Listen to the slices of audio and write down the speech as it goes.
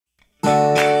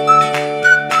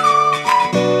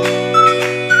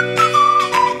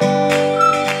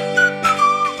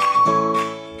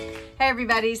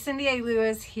everybody, Cindy A.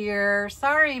 Lewis here.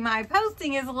 Sorry, my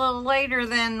posting is a little later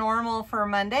than normal for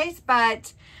Mondays,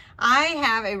 but I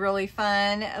have a really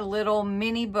fun little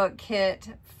mini book kit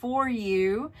for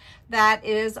you that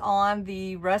is on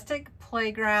the Rustic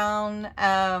Playground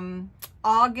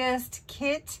August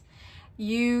kit.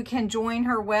 You can join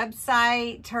her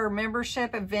website, her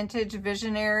membership at Vintage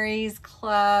Visionaries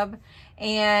Club,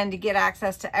 and get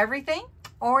access to everything.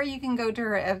 Or you can go to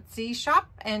her Etsy shop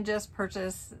and just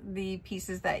purchase the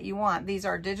pieces that you want. These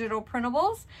are digital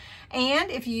printables. And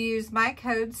if you use my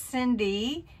code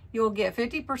Cindy, you'll get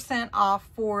 50% off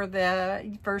for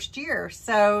the first year.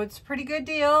 So it's a pretty good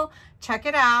deal. Check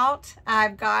it out.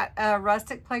 I've got a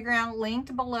Rustic Playground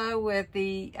linked below with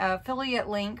the affiliate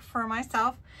link for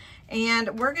myself.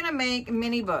 And we're gonna make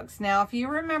mini books. Now, if you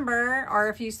remember, or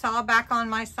if you saw back on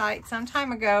my site some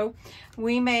time ago,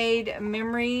 we made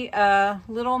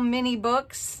little mini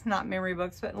books, not memory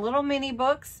books, but little mini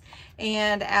books,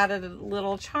 and added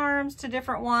little charms to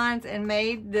different ones and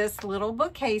made this little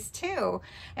bookcase too.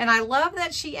 And I love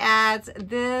that she adds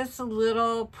this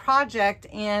little project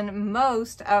in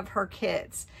most of her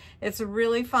kits. It's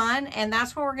really fun, and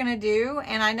that's what we're gonna do.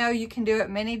 And I know you can do it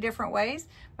many different ways,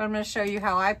 but I'm gonna show you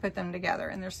how I put them together,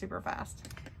 and they're super fast.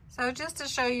 So just to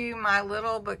show you my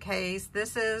little bookcase,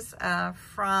 this is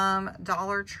from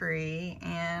Dollar Tree,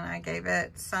 and I gave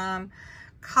it some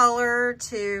color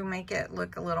to make it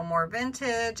look a little more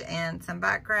vintage and some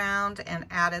background, and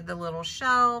added the little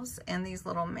shelves, and these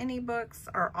little mini books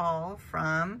are all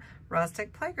from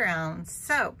Rustic Playground.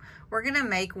 So we're gonna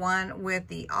make one with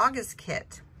the August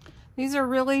kit. These are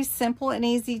really simple and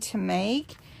easy to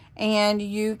make, and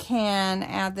you can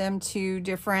add them to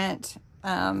different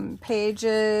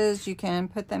pages. You can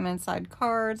put them inside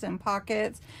cards and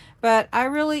pockets, but I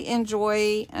really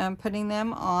enjoy putting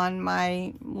them on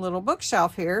my little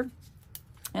bookshelf here.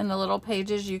 And the little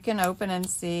pages you can open and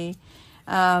see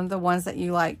the ones that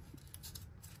you like.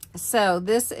 So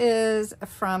this is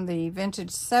from the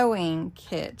Vintage Sewing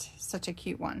Kit. Such a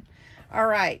cute one. All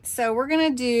right, so we're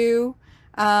gonna do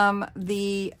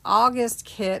the August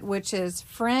kit, which is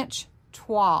French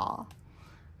Toile.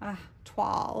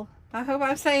 Toile. I hope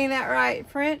I'm saying that right.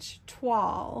 French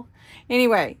Toile.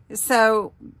 Anyway,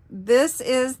 so this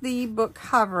is the book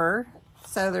cover.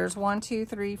 So there's 1, 2,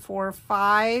 3, 4,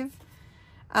 5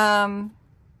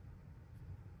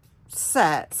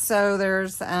 sets. So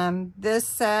there's this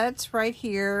set right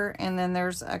here, and then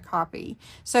there's a copy.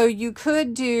 So you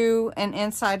could do an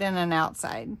inside and an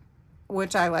outside,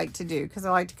 which I like to do because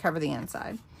I like to cover the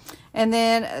inside. And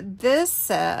then this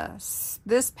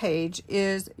page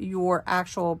is your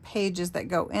actual pages that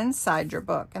go inside your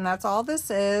book, and that's all this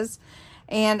is.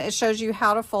 And it shows you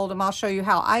how to fold them. I'll show you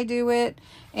how I do it,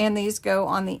 and these go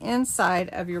on the inside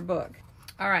of your book.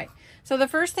 All right, so the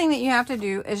first thing that you have to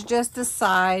do is just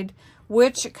decide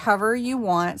which cover you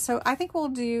want. So I think we'll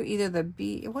do either the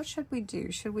bee. What should we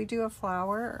do? Should we do a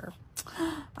flower?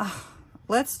 Or,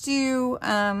 let's do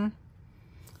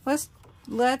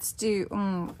let's do,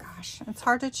 oh gosh, it's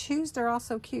hard to choose. They're all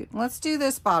so cute. Let's do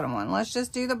this bottom one. Let's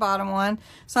just do the bottom one.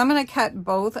 So I'm going to cut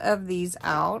both of these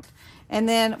out. And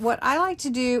then what I like to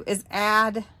do is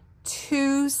add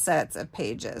 2 sets of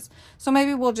pages. So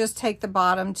maybe we'll just take the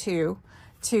bottom 2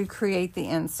 to create the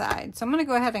inside. So I'm going to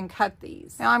go ahead and cut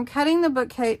these. Now I'm cutting the book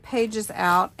pages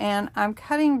out, and I'm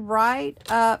cutting right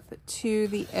up to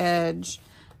the edge.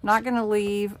 I'm not going to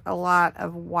leave a lot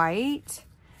of white.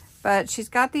 But she's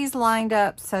got these lined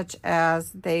up such as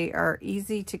they are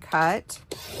easy to cut,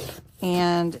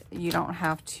 and you don't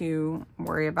have to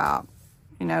worry about,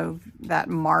 you know, that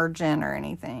margin or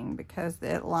anything, because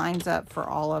it lines up for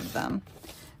all of them.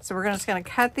 So we're just going to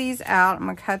cut these out. I'm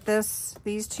going to cut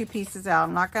these 2 pieces out.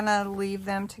 I'm not going to leave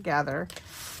them together.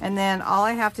 And then all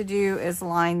I have to do is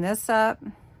line this up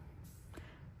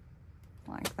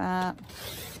like that.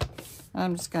 And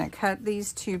I'm just going to cut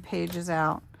these 2 pages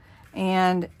out.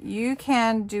 And you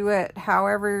can do it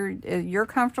however you're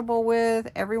comfortable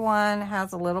with. Everyone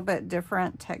has a little bit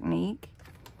different technique.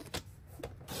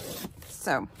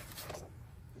 So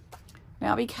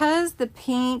now, because the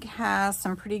pink has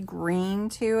some pretty green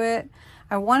to it,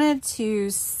 I wanted to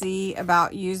see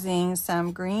about using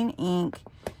some green ink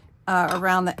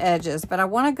around the edges, but I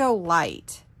want to go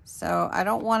light. So I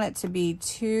don't want it to be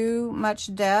too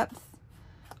much depth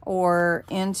or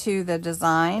into the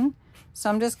design. So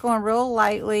I'm just going real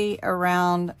lightly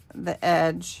around the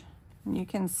edge. You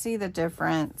can see the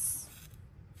difference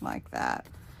like that.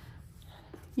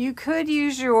 You could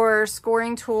use your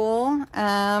scoring tool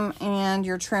and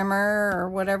your trimmer or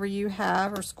whatever you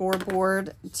have, or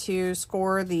scoreboard, to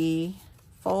score the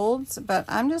folds, but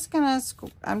I'm just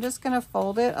gonna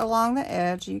fold it along the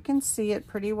edge. You can see it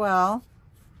pretty well,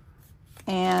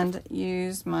 and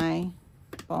use my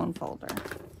bone folder.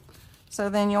 So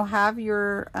then you'll have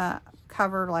your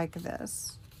cover like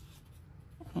this,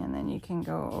 and then you can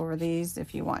go over these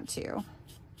if you want to.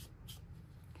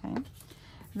 Okay,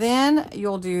 then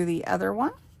you'll do the other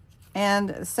one,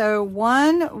 and so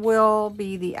one will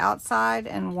be the outside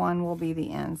and one will be the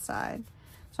inside.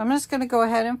 So I'm just going to go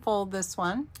ahead and fold this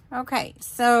one. Okay,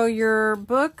 so your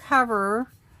book cover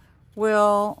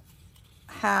will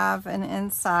have an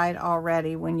inside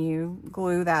already when you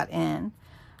glue that in.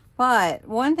 But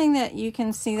one thing that you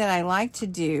can see that I like to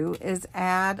do is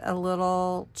add a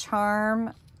little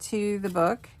charm to the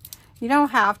book. You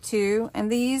don't have to, and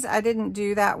these I didn't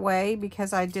do that way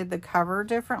because I did the cover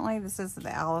differently. This is the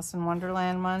Alice in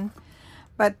Wonderland one.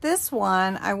 But this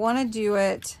one, I want to do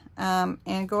it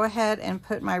and go ahead and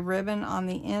put my ribbon on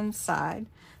the inside.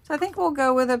 So I think we'll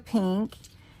go with a pink.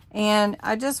 And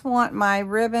I just want my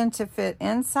ribbon to fit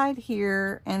inside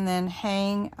here and then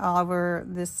hang over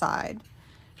this side.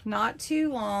 Not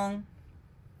too long,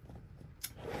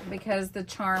 because the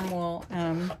charm will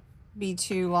be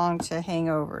too long to hang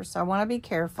over. So I want to be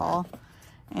careful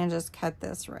and just cut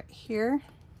this right here.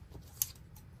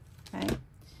 Okay.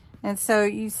 And so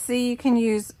you see you can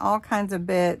use all kinds of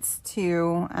bits to,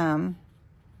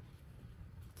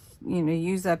 you know,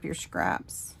 use up your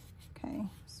scraps. Okay,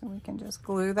 so we can just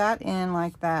glue that in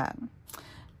like that.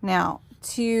 Now,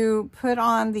 to put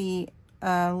on the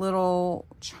little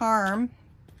charm,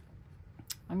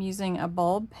 I'm using a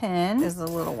bulb pen. Is the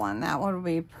little one. That one will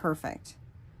be perfect.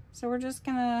 So we're just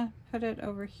gonna put it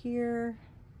over here.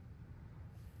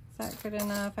 Is that good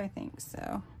enough? I think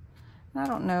so. I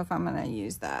don't know if I'm gonna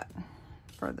use that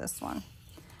for this one.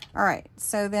 All right,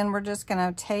 so then we're just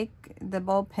gonna take the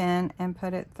bulb pen and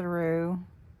put it through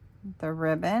the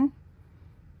ribbon,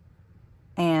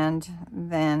 and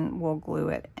then we'll glue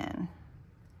it in.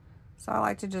 So I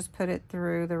like to just put it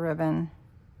through the ribbon,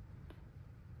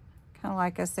 kind of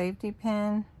like a safety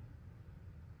pin,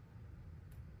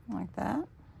 like that,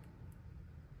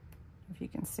 if you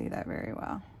can see that very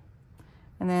well.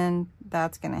 And then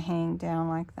that's gonna hang down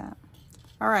like that.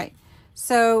 All right,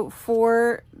 so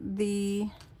for the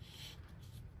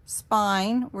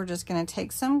spine, we're just gonna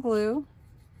take some glue,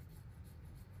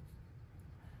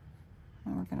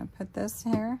 and we're gonna put this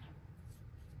here,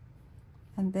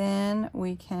 and then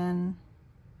we can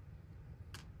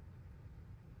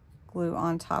glue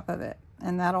on top of it,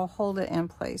 and that'll hold it in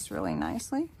place really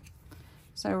nicely.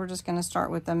 So we're just gonna start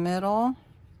with the middle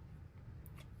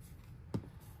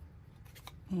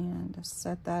and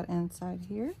set that inside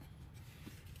here.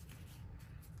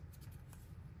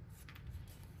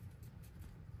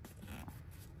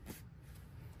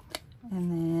 And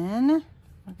then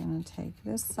we're going to take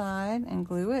this side and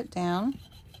glue it down.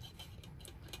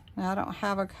 Now I don't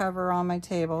have a cover on my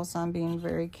table, so I'm being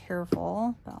very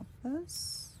careful about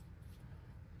this.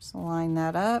 Just line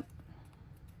that up.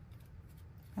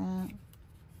 And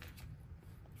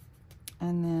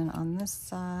then on this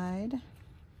side,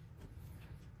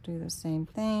 do the same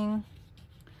thing.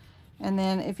 And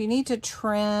then if you need to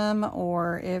trim,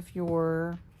 or if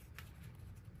your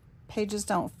pages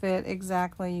don't fit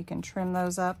exactly, you can trim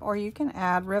those up, or you can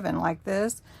add ribbon like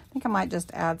this. I think I might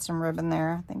just add some ribbon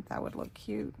there. I think that would look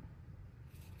cute.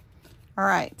 All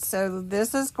right, so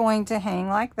this is going to hang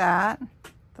like that,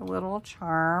 the little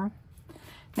charm.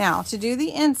 Now to do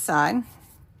the inside,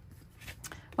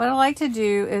 what I like to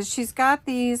do is, she's got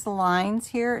these lines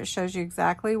here. It shows you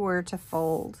exactly where to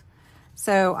fold.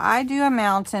 So I do a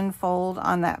mountain fold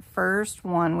on that first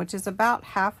one, which is about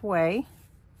halfway.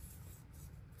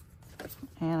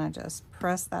 And I just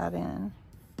press that in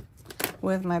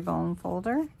with my bone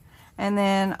folder. And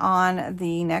then on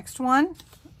the next one,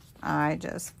 I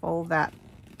just fold that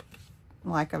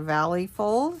like a valley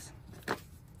fold.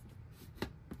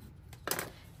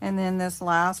 And then this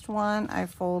last one, I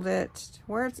fold it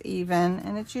where it's even,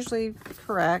 and it's usually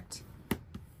correct.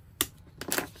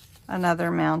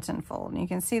 Another mountain fold. And you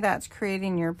can see that's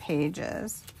creating your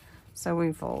pages. So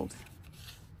we fold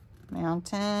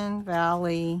mountain,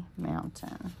 valley,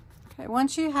 mountain. Okay,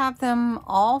 once you have them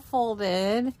all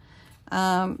folded,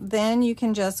 then you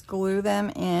can just glue them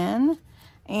in.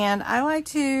 And I like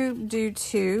to do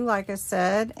two, like I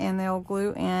said, and they'll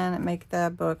glue in and make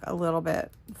the book a little bit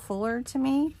fuller to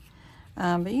me.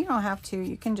 But you don't have to,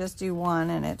 you can just do one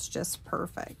and it's just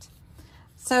perfect.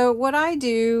 So what I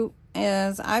do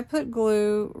is I put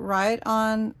glue right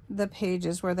on the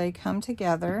pages where they come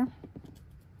together.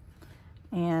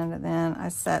 And then I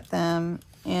set them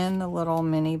in the little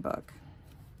mini book.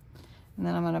 And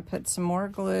then I'm going to put some more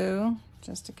glue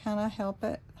just to kind of help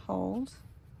it hold.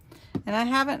 And I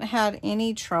haven't had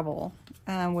any trouble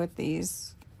with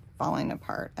these falling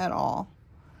apart at all.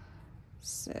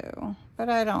 So, but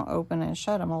I don't open and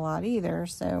shut them a lot either.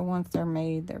 So once they're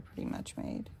made, they're pretty much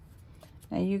made.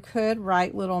 Now you could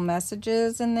write little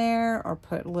messages in there or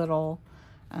put little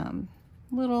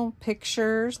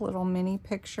pictures, little mini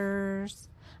pictures.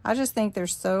 I just think they're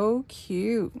so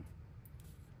cute.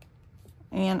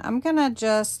 And I'm gonna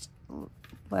just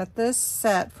let this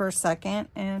set for a second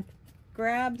and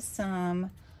grab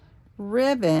some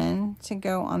ribbon to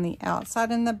go on the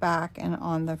outside and the back and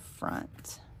on the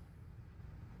front.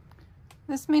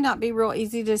 This may not be real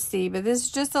easy to see, but this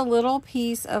is just a little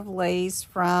piece of lace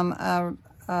from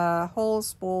a whole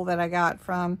spool that I got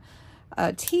from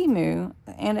Temu,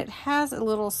 and it has a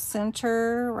little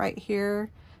center right here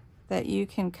that you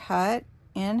can cut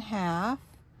in half,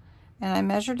 and I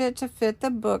measured it to fit the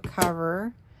book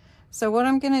cover. So what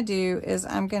I'm going to do is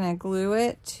I'm going to glue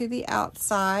it to the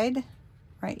outside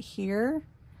right here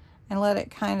and let it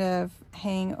kind of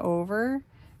hang over,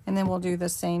 and then we'll do the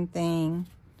same thing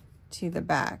to the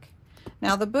back.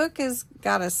 Now the book has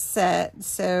got a set,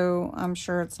 so I'm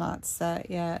sure it's not set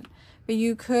yet, but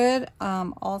you could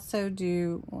also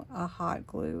do a hot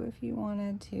glue if you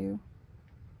wanted to.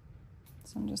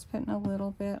 So I'm just putting a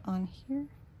little bit on here,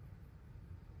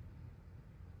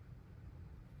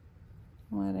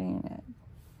 letting it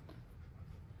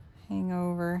hang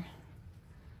over,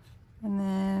 and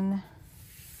then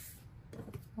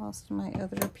lost my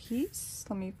other piece.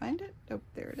 Let me find it. Oh,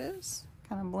 there it is.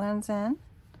 Kind of blends in.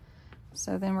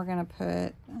 So then we're going to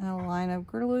put a line of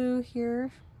glue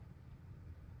here,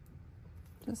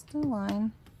 just a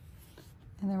line,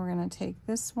 and then we're going to take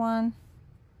this one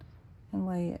and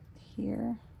lay it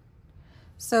here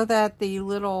so that the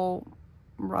little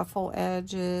ruffle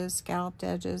edges, scalloped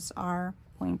edges are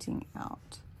pointing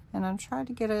out. And I'm trying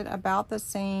to get it about the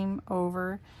same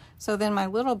over. So then my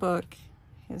little book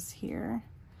is here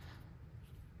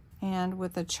and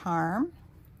with a charm.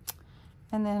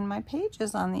 And then my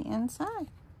pages on the inside.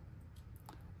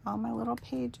 All my little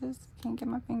pages. Can't get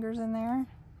my fingers in there.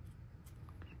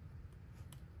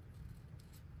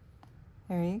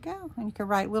 There you go. And you can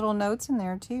write little notes in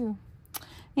there too.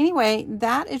 Anyway,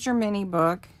 that is your mini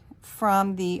book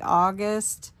from the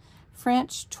August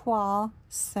French Toile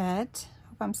set.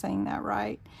 Hope I'm saying that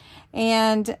right.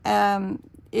 And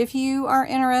if you are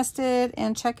interested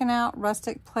in checking out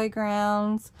Rustic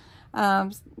Playground's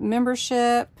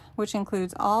membership, which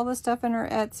includes all the stuff in her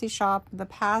Etsy shop, the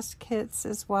past kits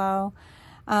as well,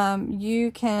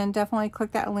 you can definitely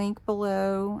click that link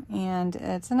below, and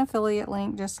it's an affiliate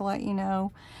link just to let you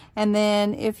know. And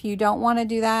then if you don't want to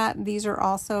do that, these are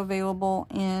also available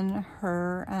in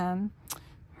her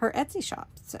her Etsy shop.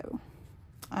 So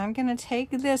I'm going to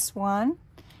take this one,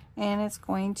 and it's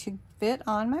going to fit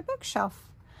on my bookshelf.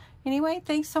 Anyway,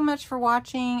 thanks so much for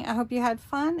watching. I hope you had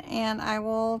fun, and I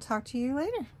will talk to you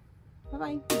later.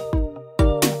 Bye-bye.